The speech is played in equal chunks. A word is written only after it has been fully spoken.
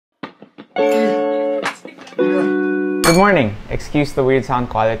Good morning! Excuse the weird sound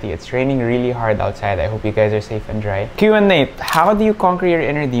quality. It's raining really hard outside. I hope you guys are safe and dry. Q and Nate, how do you conquer your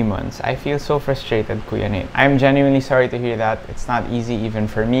inner demons? I feel so frustrated, Kuya Nate. I'm genuinely sorry to hear that. It's not easy even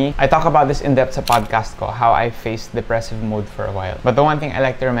for me. I talk about this in depth sa podcast ko, how I faced depressive mode for a while. But the one thing I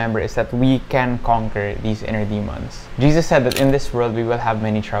like to remember is that we can conquer these inner demons. Jesus said that in this world we will have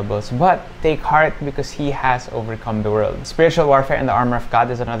many troubles, but take heart because He has overcome the world. Spiritual warfare and the armor of God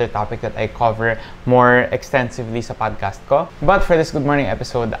is another topic that I cover more extensively sa podcast ko. But for this Good Morning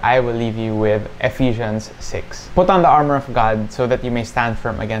episode, I will leave you with Ephesians 6. Put on the armor of God so that you may stand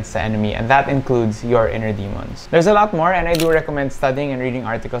firm against the enemy, and that includes your inner demons. There's a lot more, and I do recommend studying and reading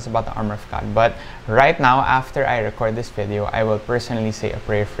articles about the armor of God. But right now, after I record this video, I will personally say a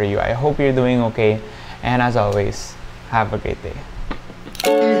prayer for you. I hope you're doing okay, and as always, have a great day.